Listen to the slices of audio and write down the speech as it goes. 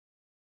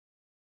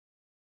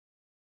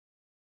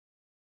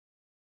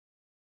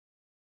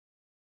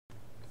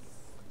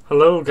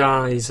Hello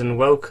guys, and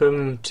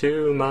welcome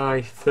to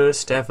my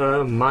first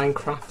ever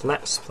Minecraft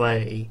Let's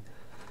Play.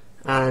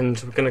 And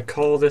we're going to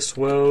call this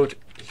world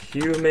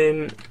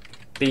Human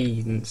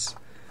Beans.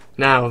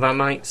 Now, that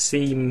might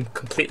seem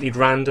completely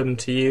random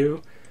to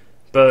you,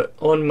 but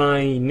on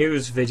my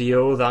news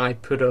video that I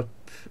put up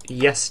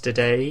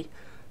yesterday,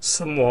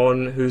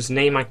 someone whose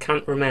name I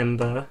can't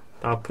remember,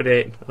 I'll put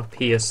it up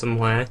here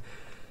somewhere,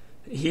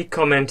 he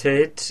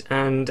commented,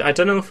 and I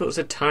don't know if it was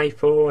a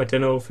typo, I don't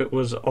know if it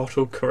was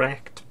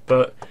autocorrect,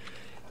 but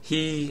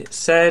he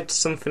said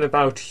something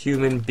about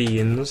human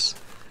beings,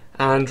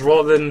 and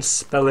rather than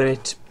spelling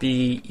it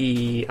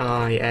B-E-I-N-G-S,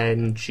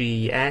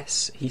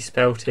 he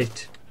spelt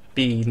it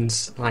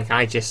beans, like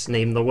I just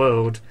named the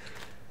world.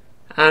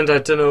 And I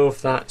don't know if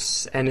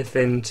that's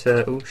anything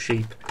to... oh,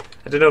 sheep.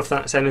 I don't know if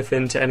that's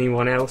anything to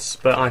anyone else,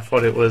 but I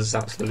thought it was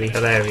absolutely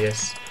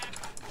hilarious.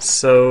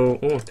 So...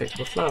 oh, I picked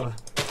up a flower.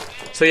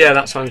 So yeah,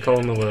 that's what I'm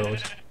calling the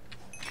world.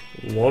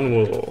 One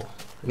wool.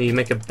 I need to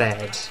make a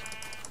bed.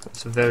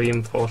 That's very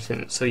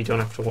important, so you don't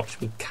have to watch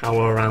me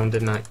cower around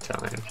at night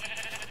time.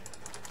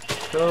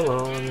 Come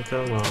on,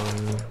 come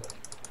on.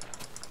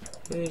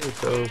 Here you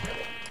go.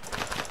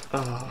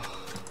 Oh.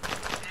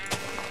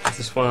 This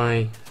is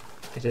why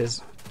it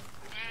is...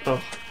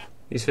 oh,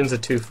 these fins are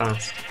too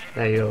fast.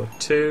 There you go.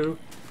 2.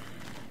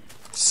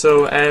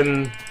 So,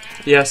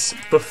 yes,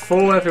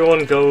 before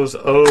everyone goes,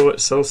 oh,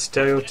 it's so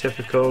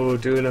stereotypical,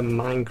 doing a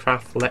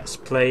Minecraft Let's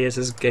Play as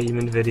his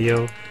gaming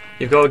video,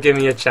 you've got to give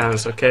me a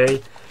chance,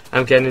 okay?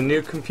 I'm getting a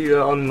new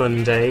computer on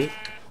Monday.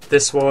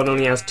 This one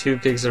only has 2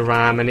 gigs of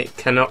RAM and it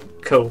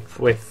cannot cope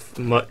with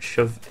much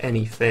of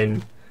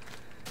anything.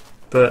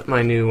 But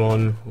my new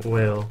one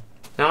will.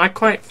 Now, I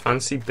quite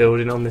fancy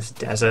building on this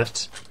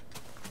desert.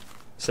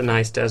 It's a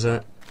nice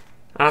desert.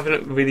 I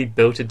haven't really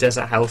built a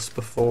desert house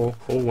before.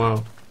 Oh,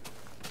 wow.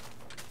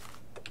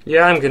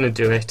 Yeah, I'm gonna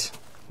do it.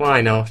 Why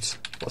not?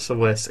 What's the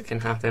worst that can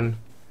happen?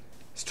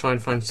 Let's try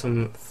and find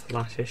some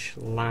flattish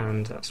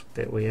land. That's a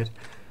bit weird.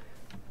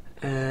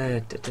 Oh,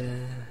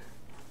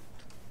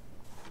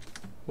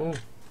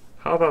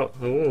 how about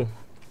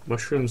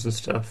mushrooms and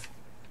stuff?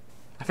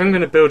 I think I'm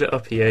gonna build it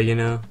up here, you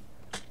know.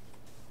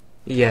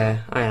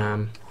 Yeah, I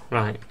am.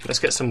 Right, let's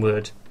get some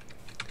wood.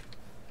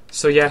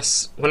 So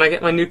yes, when I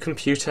get my new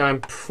computer,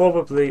 I'm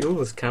probably... ooh,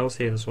 there's cows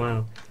here as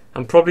well.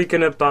 I'm probably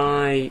gonna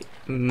buy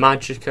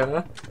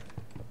Magicka,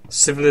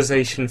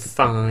 Civilization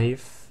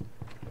 5.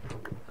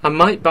 I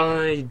might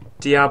buy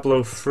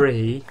Diablo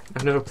 3.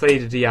 I've never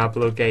played a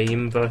Diablo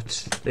game,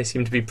 but they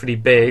seem to be pretty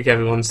big.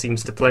 Everyone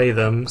seems to play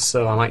them,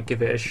 so I might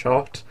give it a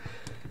shot.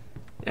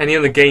 Any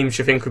other games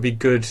you think would be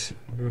good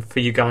for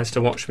you guys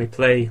to watch me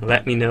play,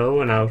 let me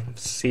know, and I'll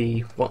see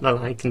what they're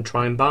like and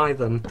try and buy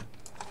them.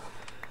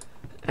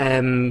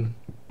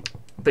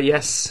 But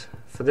yes,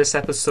 for this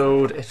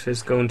episode, it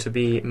is going to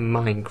be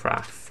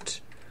Minecraft.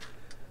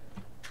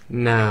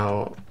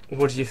 Now,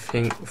 what do you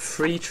think?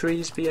 3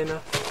 trees be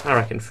enough? I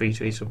reckon 3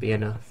 trees will be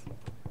enough.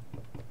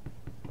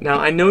 Now,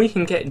 I know you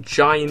can get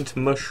giant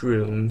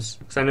mushrooms,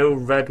 because I know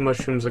red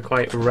mushrooms are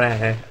quite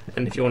rare,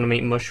 and if you want to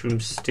make mushroom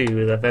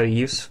stew, they're very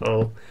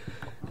useful.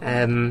 But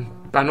I'm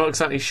not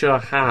exactly sure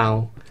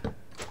how.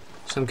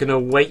 So I'm going to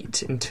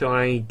wait until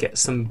I get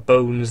some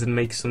bones and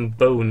make some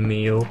bone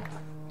meal.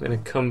 I'm going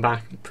to come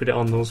back and put it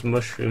on those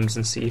mushrooms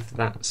and see if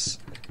that's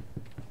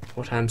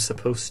what I'm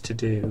supposed to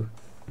do.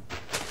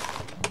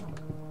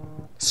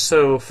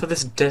 So, for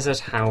this desert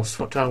house,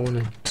 what do I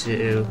want to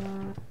do?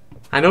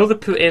 I know they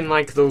put in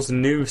like those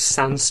new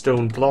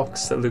sandstone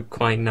blocks that look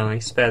quite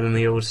nice, better than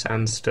the old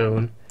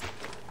sandstone.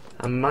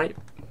 I might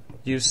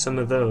use some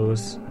of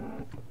those,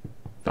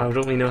 but I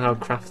don't really know how to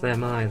craft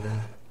them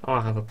either. Oh,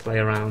 I'll have a play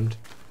around.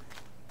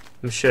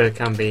 I'm sure it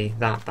can be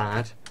that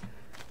bad.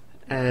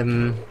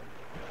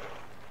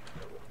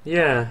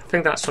 Yeah, I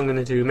think that's what I'm going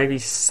to do. Maybe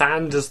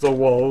sand as the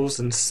walls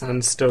and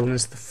sandstone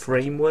as the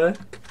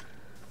framework.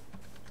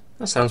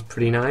 That sounds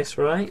pretty nice,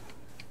 right?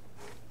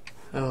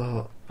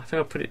 Oh, I think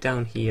I'll put it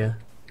down here.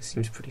 It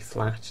seems pretty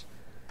flat.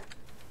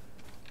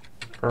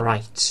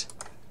 Right.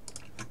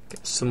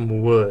 Get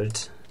some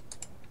wood.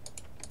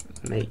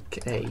 Make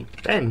a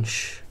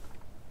bench.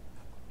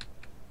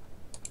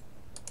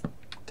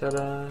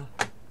 Ta-da!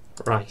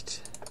 Right.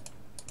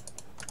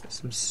 Get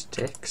some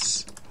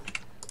sticks.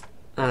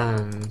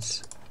 And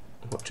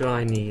what do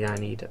I need? I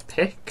need a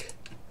pick.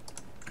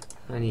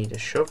 I need a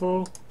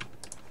shovel.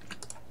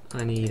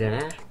 I need an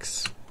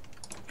axe.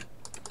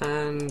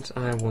 And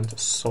I want a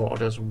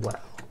sword as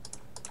well.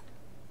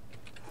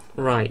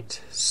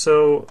 Right,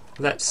 so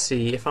let's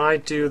see. If I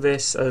do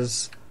this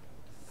as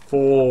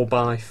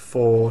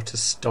 4x4 to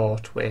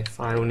start with,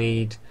 I will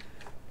need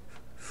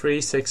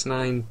 3, 6,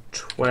 9,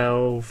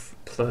 12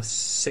 plus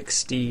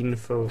 16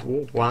 for...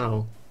 oh,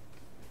 wow.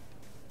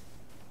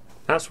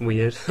 That's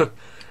weird.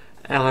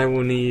 I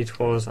will need,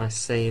 what was I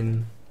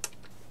saying?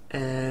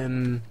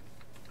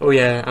 Oh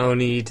yeah, I'll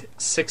need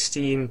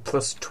 16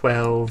 plus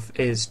 12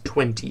 is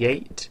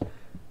 28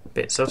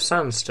 bits of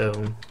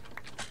sandstone.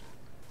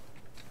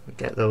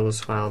 Get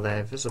those while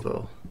they're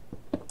visible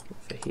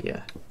over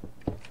here.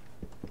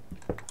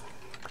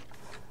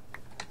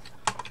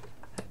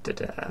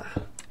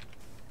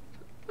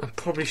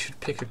 probably should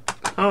pick a...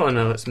 Oh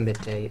no, it's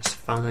midday, it's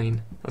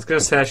fine. I was going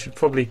to say I should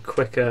probably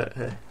pick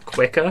a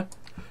quicker,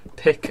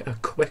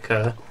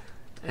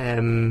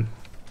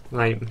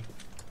 like,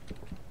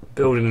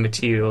 building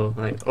material.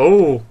 Like,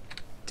 oh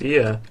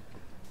dear.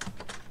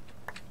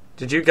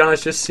 Did you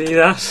guys just see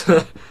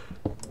that?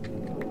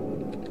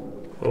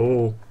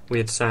 Oh,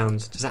 weird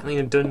sounds. Does that mean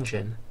a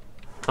dungeon?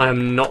 I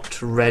am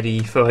not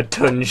ready for a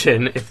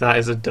dungeon. If that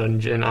is a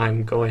dungeon,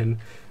 I'm going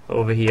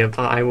over here.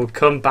 But I will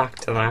come back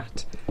to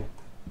that.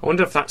 I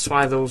wonder if that's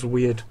why those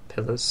weird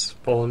pillars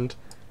spawned.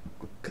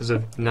 Because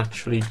of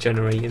naturally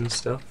generating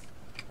stuff.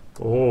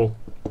 Oh,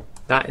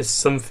 that is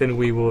something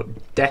we will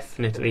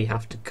definitely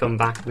have to come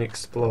back and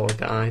explore,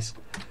 guys.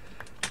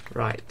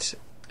 Right.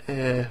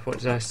 What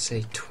did I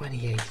say?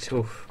 28.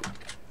 Oof.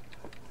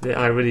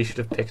 I really should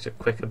have picked a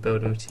quicker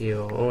building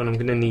material. Oh, and I'm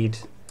going to need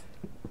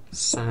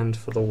sand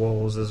for the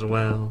walls as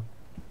well.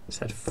 It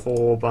said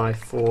 4 by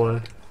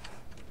 4.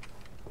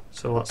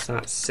 So what's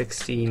that?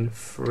 16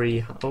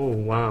 free. Oh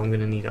wow, I'm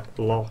going to need a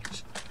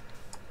lot.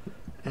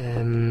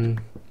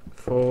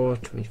 4,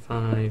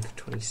 25,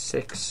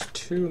 26,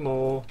 2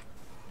 more.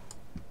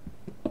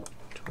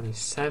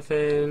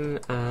 27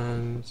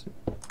 and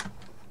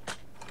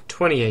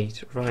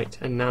 28, right,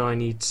 and now I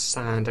need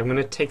sand. I'm going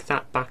to take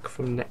that back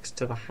from next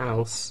to the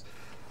house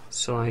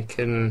so I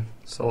can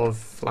sort of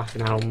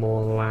flatten out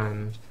more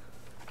land.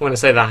 When I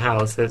say the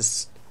house,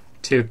 there's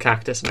 2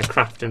 cactus and a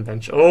crafting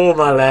bench. Oh,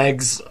 my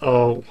legs!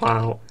 Oh,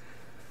 wow.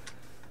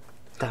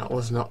 That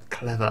was not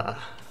clever.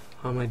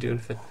 How am I doing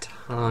for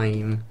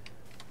time?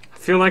 I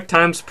feel like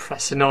time's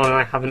pressing on and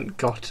I haven't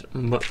got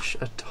much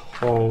at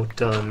all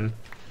done.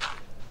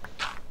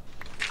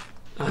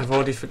 I've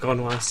already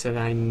forgotten what I said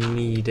I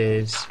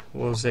needed.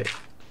 Was it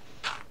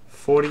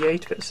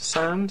 48 bits of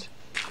sand?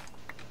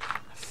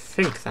 I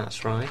think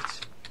that's right.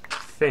 I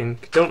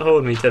think. Don't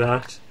hold me to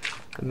that.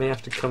 I may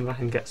have to come back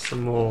and get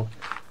some more.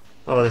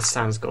 Oh, this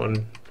sand's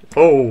gone.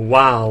 Oh,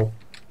 wow.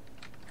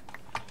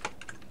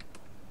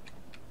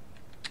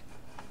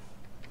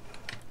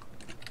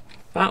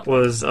 That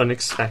was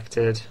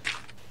unexpected.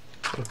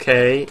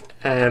 Okay.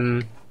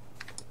 You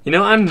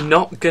know, I'm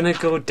not gonna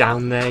go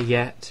down there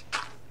yet.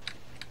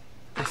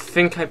 I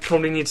think I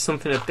probably need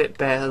something a bit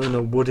better than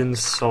a wooden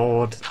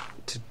sword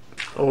to...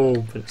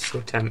 Oh, but it's so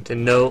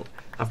tempting. No,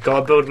 I've got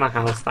to build my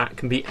house. That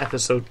can be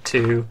episode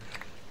 2.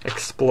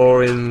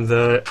 Exploring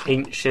the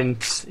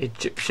ancient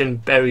Egyptian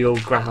burial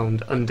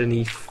ground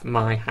underneath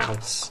my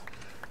house.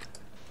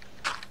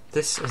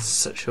 This is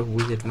such a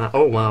weird map.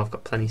 Oh wow, I've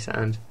got plenty of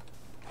sand.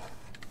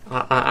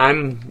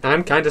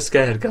 I'm kind of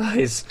scared,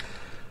 guys.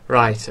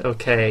 Right,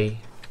 okay.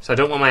 So I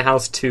don't want my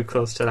house too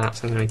close to that,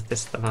 so I'm going to make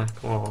this the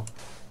back wall.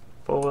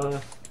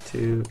 4,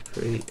 2,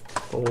 3,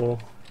 4,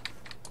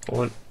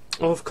 1.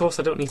 Oh, of course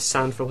I don't need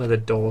sand for where the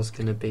door's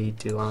going to be,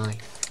 do I?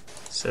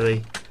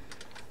 Silly.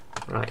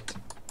 Right.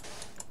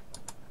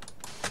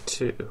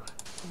 2.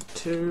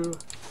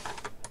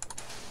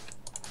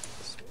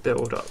 Let's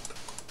build up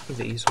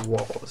these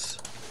walls.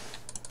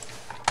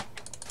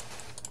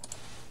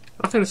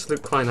 I think this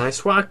looks quite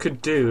nice. What I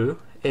could do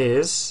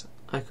is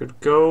I could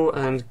go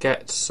and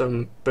get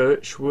some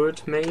birch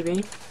wood,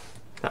 maybe.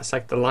 That's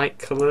like the light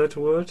coloured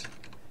wood.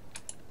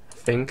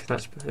 Think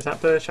is that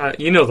birch?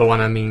 You know the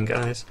one I mean,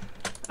 guys.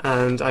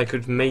 And I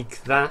could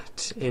make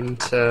that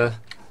into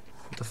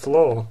the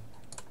floor.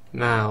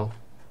 Now,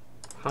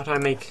 how do I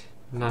make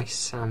nice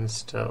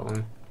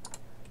sandstone?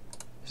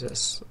 Is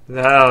this?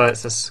 No,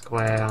 it's a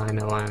square. I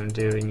know what I'm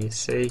doing. You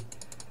see,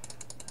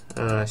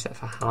 except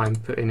for how I'm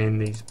putting in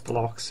these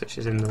blocks, which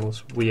is in the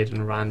most weird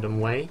and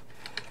random way.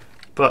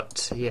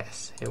 But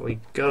yes, here we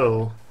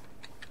go.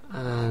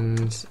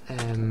 And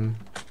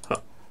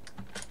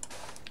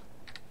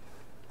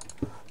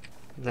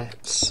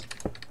let's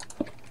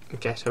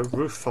get a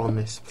roof on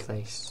this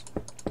place.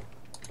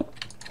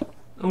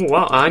 Oh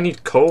wow, I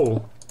need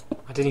coal.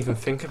 I didn't even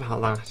think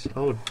about that.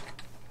 Oh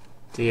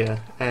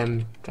dear. Do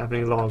I have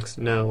any logs?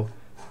 No.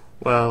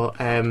 Well,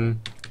 if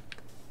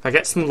I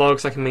get some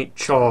logs I can make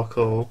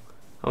charcoal.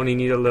 I only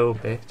need a little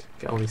bit.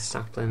 Get all these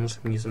saplings,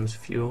 I can use them as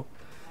fuel.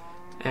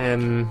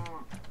 And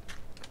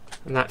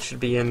that should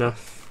be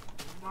enough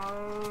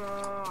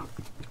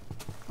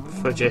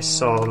for just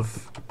sort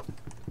of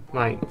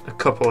like a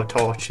couple of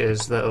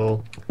torches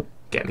that'll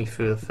get me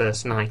through the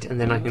first night, and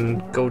then I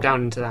can go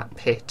down into that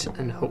pit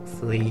and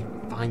hopefully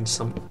find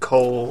some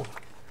coal.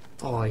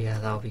 Oh yeah,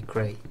 that'll be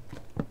great.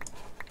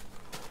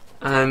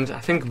 And I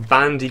think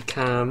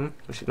Bandicam,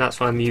 which that's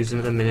what I'm using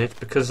at the minute,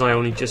 because I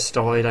only just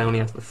started, I only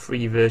have the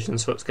free version,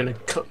 so it's going to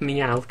cut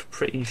me out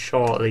pretty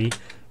shortly.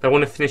 But I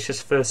want to finish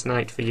this first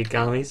night for you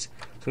guys,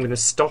 so I'm going to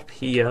stop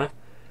here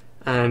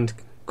and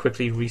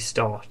quickly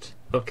restart.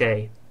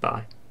 Okay,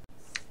 bye.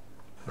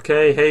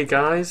 Okay, hey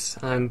guys,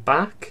 I'm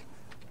back.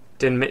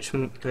 You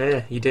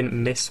didn't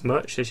miss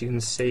much, as you can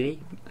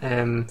see,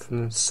 from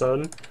the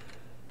sun.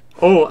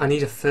 Oh, I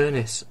need a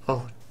furnace.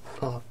 Oh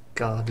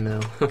god, no.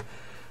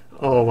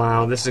 Oh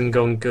wow, this isn't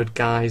going good,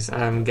 guys.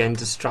 I'm getting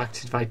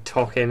distracted by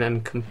talking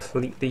and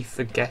completely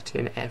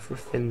forgetting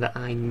everything that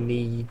I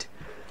need.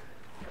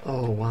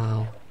 Oh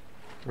wow.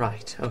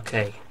 Right,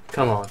 okay,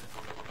 come on.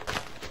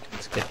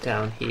 Let's get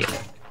down here.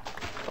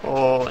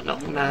 Oh,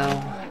 not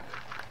now.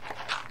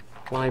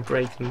 Why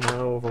break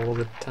now of all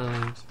the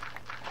times?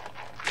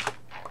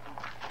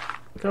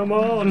 Come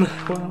on!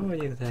 Where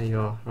are you? There you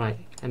are. Right,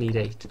 I need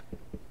 8.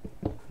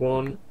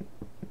 1,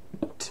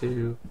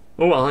 2...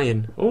 Oh,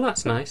 iron. Oh,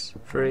 that's nice.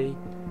 3,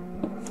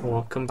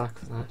 4, come back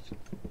for that.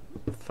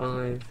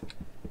 5,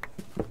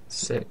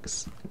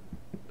 6,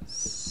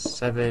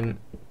 7,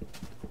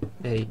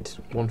 8,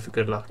 1 for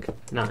good luck.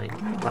 9.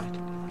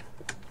 Right.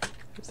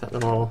 Is that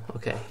them all?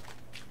 Okay.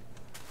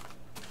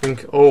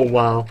 Oh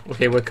wow.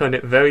 Okay, we're kind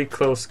of very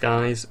close,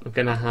 guys. We're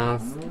gonna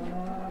have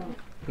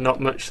not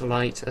much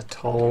light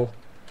at all.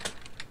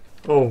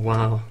 Oh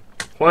wow.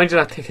 Why did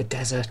I pick a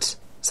desert?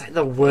 It's like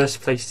the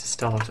worst place to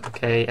start.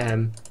 Okay,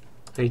 I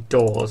need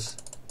doors.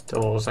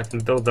 Doors. I can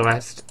build the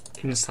rest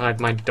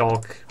inside my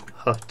dog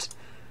hut.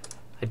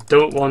 I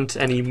don't want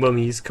any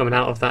mummies coming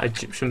out of that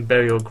Egyptian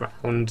burial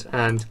ground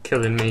and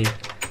killing me,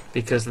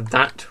 because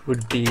that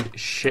would be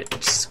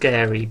shit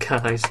scary,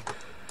 guys.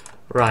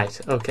 Right,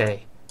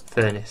 okay.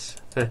 Furnace.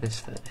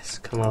 Furnace, furnace.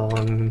 Come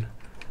on.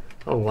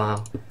 Oh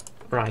wow.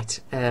 Right,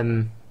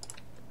 oh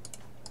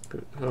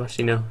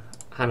actually no.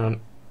 Hang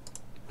on.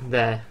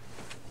 There.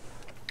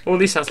 Oh, at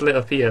least that's lit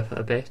up here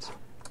a bit.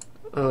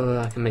 Oh,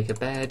 I can make a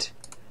bed.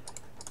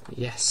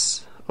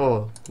 Yes.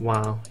 Oh,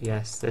 wow.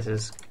 Yes, this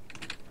is...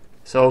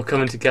 It's all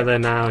coming together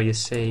now, you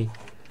see.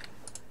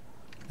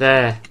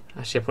 There.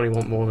 Actually, I probably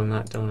want more than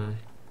that, don't I?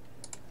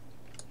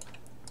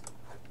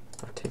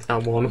 I'll take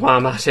that one while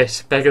I'm at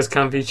it. Beggars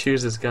can't be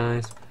choosers,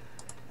 guys.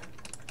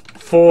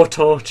 4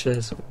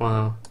 torches.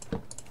 Wow. I'm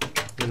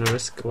gonna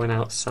risk going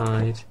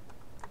outside.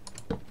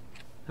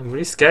 I'm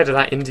really scared of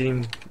that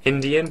Indian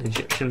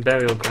Egyptian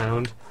burial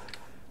ground.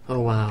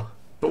 Oh wow.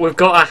 But we've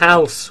got a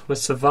house. We've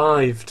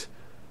survived.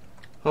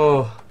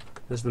 Oh,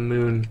 there's the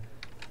moon.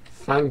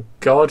 Thank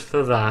God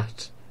for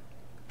that.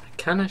 I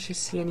can't actually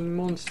see any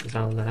monsters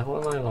out there.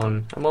 What am I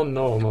on? I'm on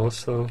normal,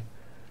 so...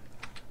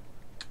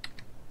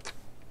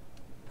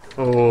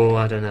 Oh,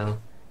 I don't know.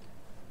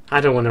 I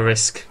don't want to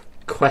risk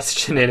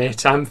questioning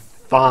it. I'm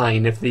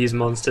fine if these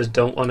monsters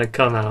don't want to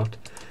come out.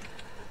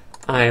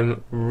 I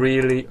am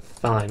really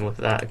fine with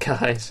that,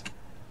 guys.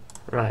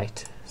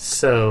 Right,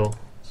 so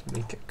let's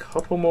make a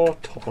couple more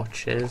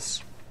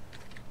torches.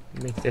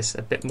 Make this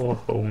a bit more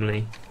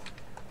homely.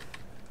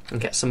 And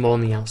get some more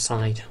on the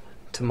outside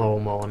tomorrow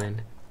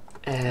morning.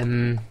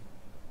 And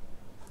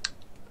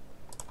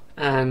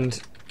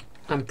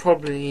I've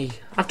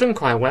done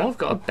quite well. I've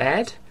got a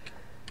bed.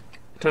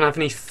 I don't have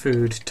any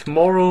food.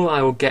 Tomorrow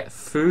I will get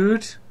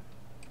food,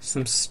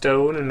 some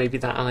stone, and maybe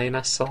that iron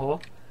I saw.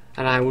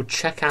 And I will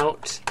check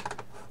out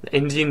the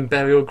Indian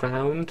burial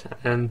ground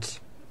and...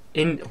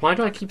 Why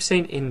do I keep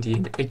saying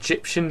Indian?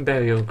 Egyptian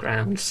burial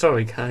ground.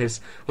 Sorry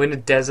guys, we're in a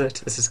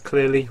desert. This is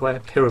clearly where a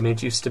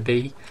pyramid used to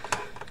be.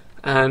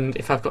 And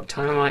if I've got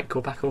time I might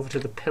go back over to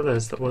the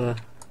pillars that were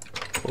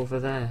over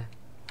there.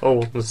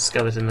 Oh, there's a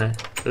skeleton there.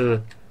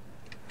 Ugh.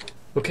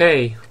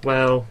 Okay,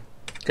 well,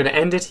 gonna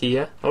end it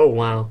here. Oh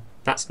wow,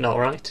 that's not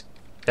right.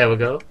 There we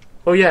go.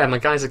 Oh yeah, my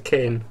guy's a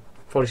kin.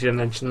 Probably should have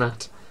mentioned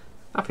that.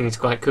 I think it's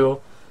quite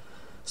cool.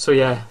 So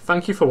yeah,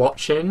 thank you for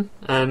watching,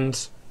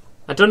 and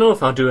I don't know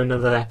if I'll do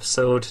another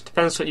episode.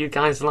 Depends what you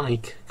guys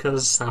like,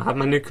 because I have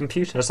my new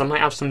computer, so I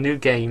might have some new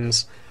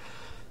games.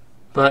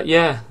 But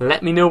yeah,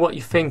 let me know what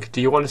you think.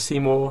 Do you want to see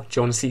more? Do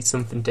you want to see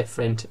something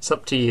different? It's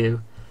up to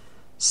you.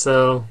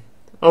 So,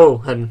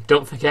 oh, and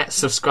don't forget,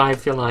 subscribe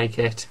if you like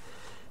it.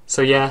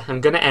 So yeah,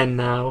 I'm going to end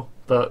now,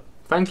 but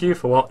thank you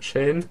for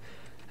watching,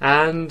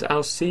 and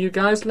I'll see you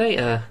guys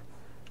later.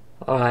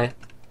 Alright,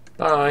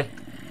 bye.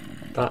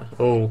 Bye.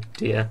 Oh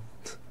dear.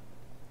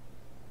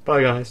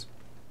 Bye guys.